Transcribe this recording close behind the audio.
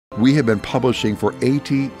We have been publishing for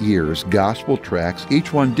 80 years gospel tracts,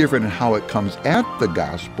 each one different in how it comes at the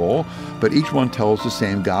gospel, but each one tells the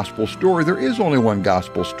same gospel story. There is only one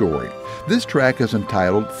gospel story. This tract is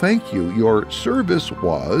entitled, Thank You, Your Service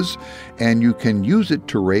Was, and you can use it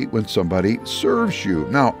to rate when somebody serves you.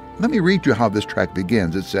 Now, let me read you how this tract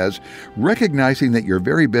begins. It says, recognizing that you're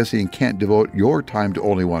very busy and can't devote your time to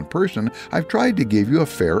only one person, I've tried to give you a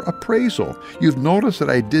fair appraisal. You've noticed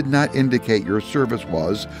that I did not indicate your service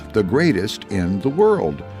was the greatest in the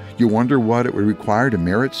world. You wonder what it would require to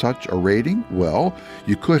merit such a rating? Well,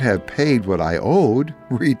 you could have paid what I owed.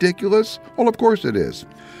 Ridiculous? Well, of course it is.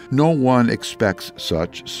 No one expects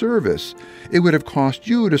such service. It would have cost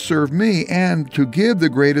you to serve me, and to give the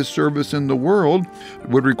greatest service in the world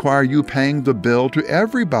would require you paying the bill to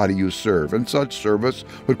everybody you serve, and such service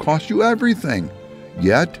would cost you everything.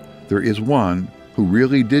 Yet, there is one who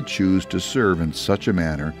really did choose to serve in such a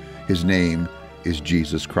manner. His name is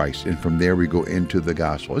Jesus Christ. And from there we go into the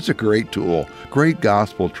gospel. It's a great tool, great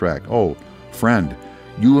gospel tract. Oh, friend,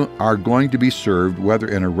 you are going to be served, whether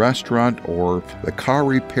in a restaurant or the car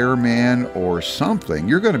repairman or something.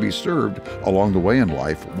 You're going to be served along the way in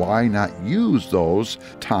life. Why not use those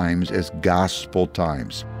times as gospel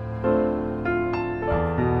times?